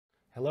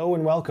Hello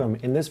and welcome.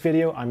 In this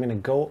video, I'm going to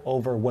go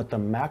over what the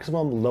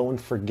maximum loan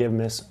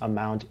forgiveness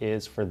amount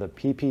is for the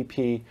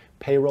PPP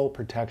Payroll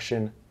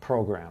Protection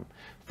Program.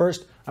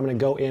 First, I'm going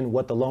to go in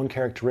what the loan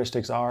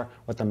characteristics are,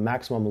 what the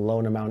maximum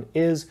loan amount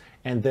is,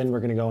 and then we're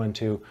going to go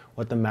into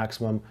what the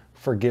maximum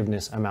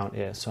forgiveness amount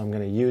is. So I'm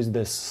going to use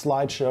this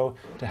slideshow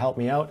to help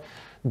me out.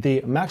 The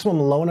maximum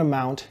loan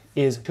amount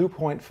is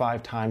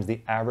 2.5 times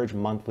the average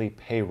monthly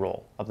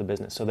payroll of the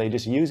business. So they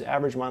just use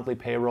average monthly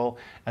payroll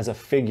as a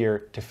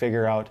figure to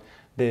figure out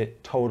the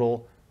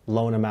total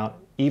loan amount,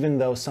 even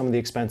though some of the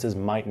expenses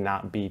might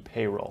not be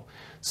payroll.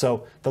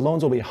 So the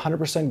loans will be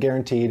 100%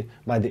 guaranteed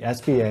by the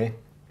SBA.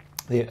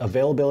 The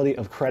availability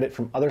of credit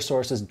from other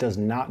sources does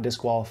not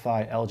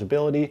disqualify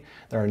eligibility.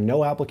 There are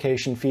no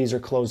application fees or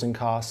closing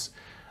costs.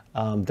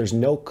 There's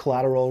no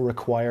collateral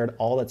required.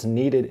 All that's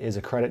needed is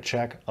a credit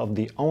check of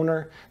the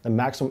owner. The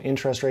maximum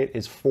interest rate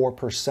is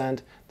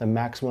 4%. The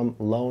maximum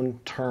loan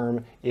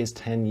term is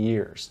 10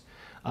 years.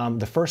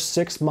 The first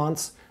 6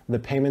 months, the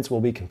payments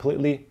will be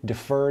completely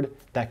deferred.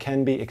 That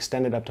can be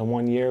extended up to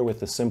 1 year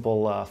with a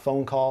simple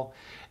phone call,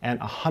 and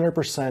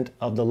 100%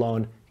 of the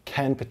loan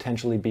can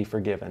potentially be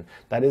forgiven.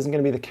 That isn't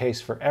going to be the case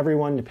for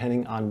everyone,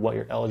 depending on what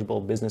your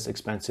eligible business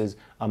expenses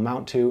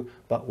amount to,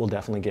 but we'll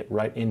definitely get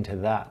right into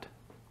that.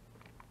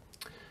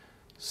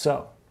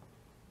 So,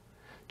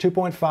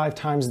 2.5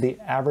 times the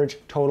average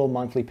total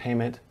monthly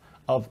payment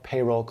of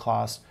payroll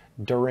costs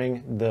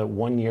during the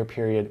 1 year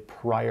period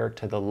prior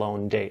to the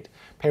loan date.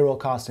 Payroll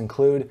costs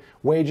include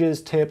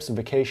wages, tips,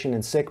 vacation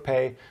and sick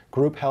pay,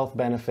 group health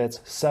benefits,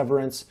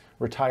 severance,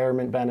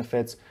 retirement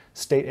benefits,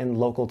 state and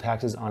local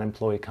taxes on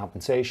employee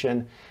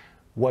compensation.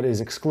 What is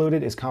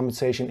excluded is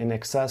compensation in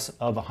excess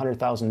of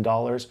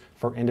 $100,000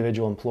 for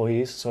individual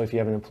employees. So if you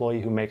have an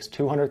employee who makes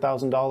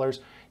 $200,000,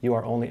 you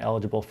are only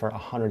eligible for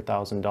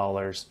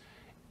 $100,000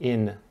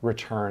 in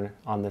return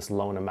on this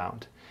loan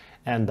amount.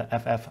 And the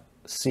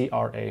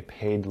FFCRA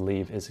paid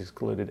leave is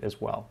excluded as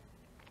well.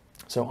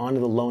 So on to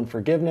the loan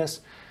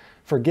forgiveness.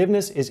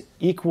 Forgiveness is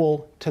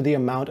equal to the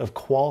amount of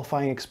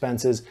qualifying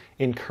expenses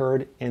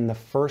incurred in the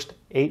first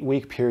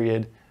 8-week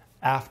period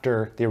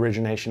after the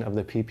origination of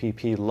the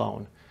PPP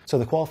loan. So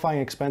the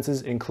qualifying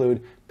expenses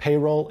include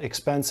payroll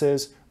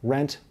expenses,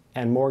 rent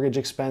and mortgage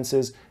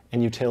expenses,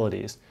 and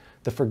utilities.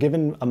 The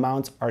forgiven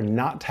amounts are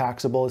not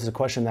taxable. This is a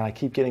question that I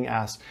keep getting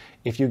asked.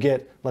 If you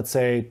get, let's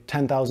say,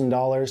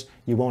 $10,000,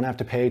 you won't have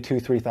to pay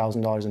 $2,000,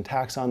 $3,000 in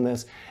tax on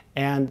this,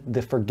 and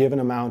the forgiven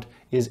amount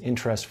is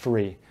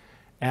interest-free.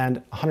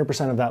 And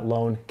 100% of that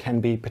loan can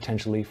be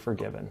potentially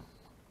forgiven.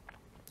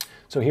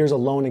 So here's a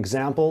loan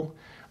example.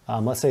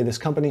 Let's say this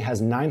company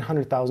has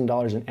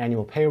 $900,000 in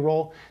annual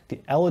payroll. The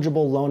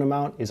eligible loan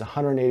amount is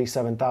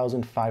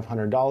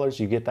 $187,500.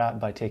 You get that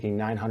by taking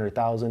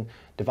 $900,000,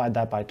 divide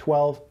that by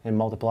 12, and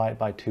multiply it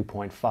by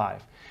 2.5.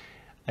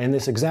 In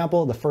this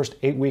example, the first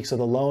 8 weeks of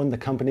the loan, the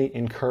company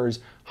incurs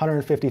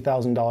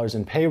 $150,000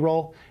 in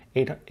payroll,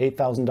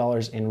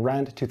 $8,000 in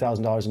rent,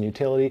 $2,000 in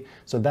utility.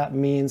 So that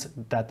means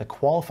that the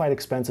qualified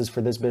expenses for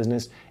this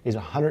business is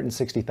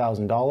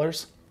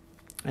 $160,000,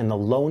 and the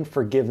loan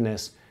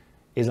forgiveness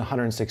is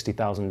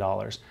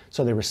 $160,000.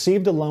 So they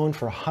received a loan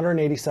for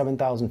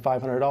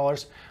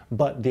 $187,500,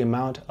 but the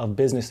amount of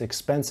business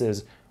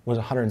expenses was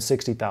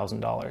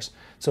 $160,000.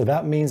 So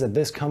that means that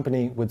this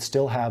company would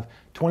still have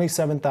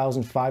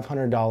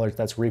 $27,500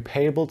 that's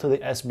repayable to the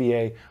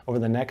SBA over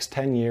the next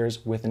 10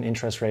 years with an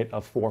interest rate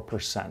of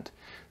 4%.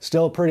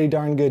 Still a pretty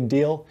darn good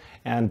deal,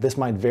 and this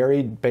might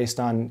vary based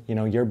on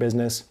your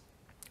business.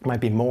 It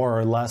might be more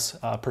or less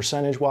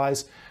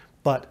percentage-wise,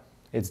 but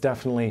it's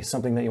definitely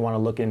something that you want to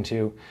look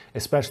into,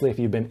 especially if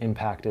you've been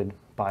impacted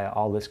by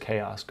all this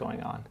chaos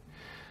going on.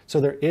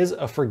 So there is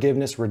a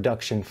forgiveness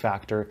reduction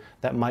factor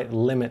that might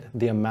limit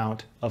the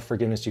amount of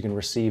forgiveness you can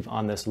receive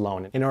on this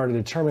loan. In order to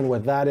determine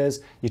what that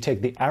is, you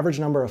take the average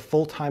number of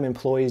full-time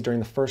employees during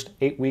the first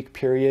 8-week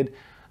period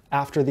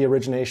after the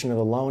origination of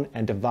the loan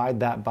and divide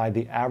that by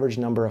the average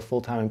number of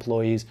full-time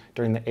employees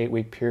during the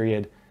 8-week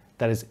period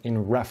that is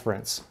in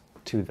reference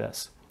to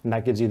this. And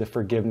that gives you the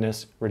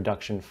forgiveness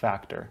reduction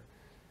factor.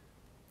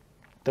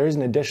 There is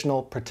an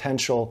additional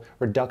potential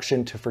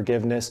reduction to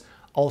forgiveness.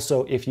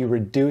 Also, if you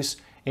reduce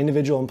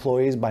individual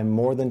employees by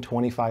more than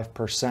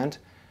 25%,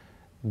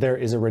 there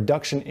is a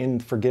reduction in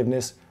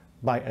forgiveness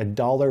by a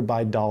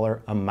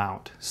dollar-by-dollar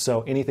amount.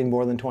 So anything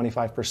more than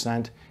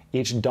 25%,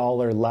 each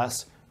dollar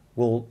less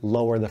will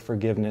lower the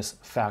forgiveness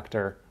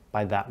factor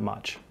by that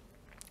much.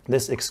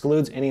 This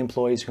excludes any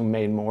employees who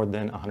made more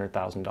than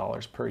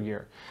 $100,000 per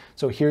year.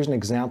 So here's an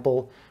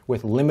example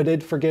with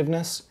limited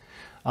forgiveness.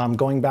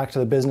 Going back to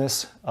the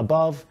business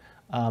above,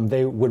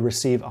 they would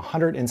receive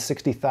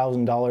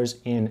 $160,000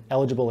 in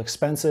eligible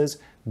expenses.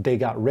 They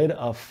got rid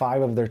of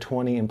 5 of their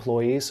 20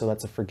 employees, so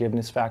that's a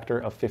forgiveness factor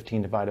of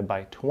 15 divided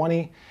by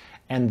 20.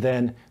 And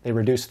then they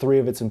reduced 3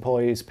 of its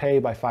employees' pay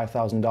by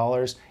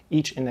 $5,000,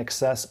 each in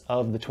excess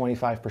of the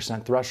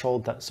 25%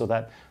 threshold. So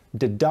that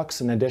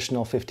deducts an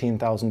additional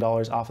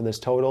 $15,000 off of this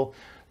total.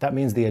 That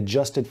means the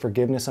adjusted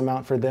forgiveness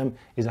amount for them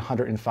is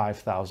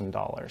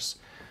 $105,000.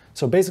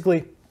 So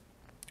basically,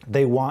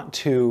 they want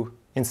to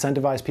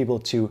incentivize people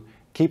to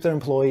keep their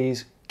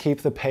employees,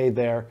 keep the pay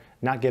there,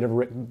 not get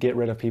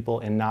rid of people,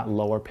 and not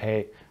lower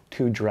pay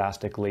too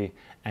drastically,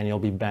 and you'll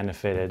be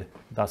benefited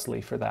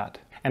thusly for that.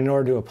 And in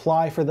order to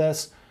apply for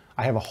this,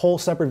 I have a whole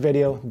separate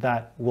video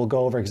that will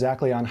go over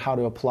exactly on how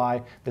to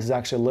apply. This is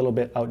actually a little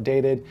bit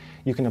outdated.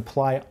 You can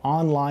apply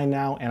online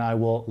now, and I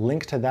will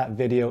link to that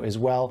video as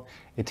well.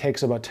 It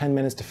takes about 10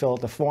 minutes to fill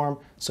out the form,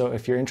 so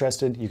if you're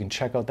interested, you can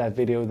check out that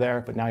video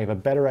there, but now you have a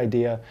better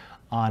idea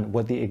on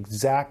what the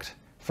exact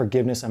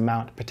forgiveness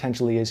amount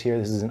potentially is here.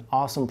 This is an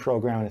awesome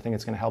program, and I think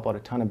it's going to help out a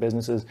ton of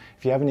businesses.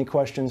 If you have any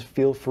questions,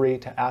 feel free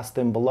to ask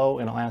them below,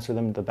 and I'll answer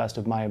them to the best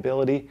of my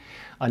ability.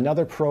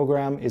 Another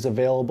program is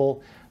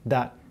available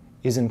that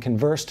is in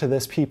converse to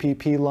this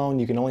PPP loan.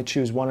 You can only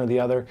choose one or the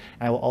other,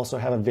 and I will also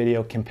have a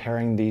video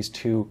comparing these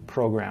two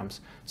programs.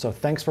 So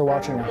thanks for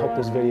watching. I hope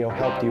this video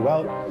helped you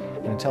out,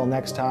 and until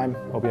next time,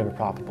 hope you have a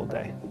profitable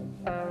day.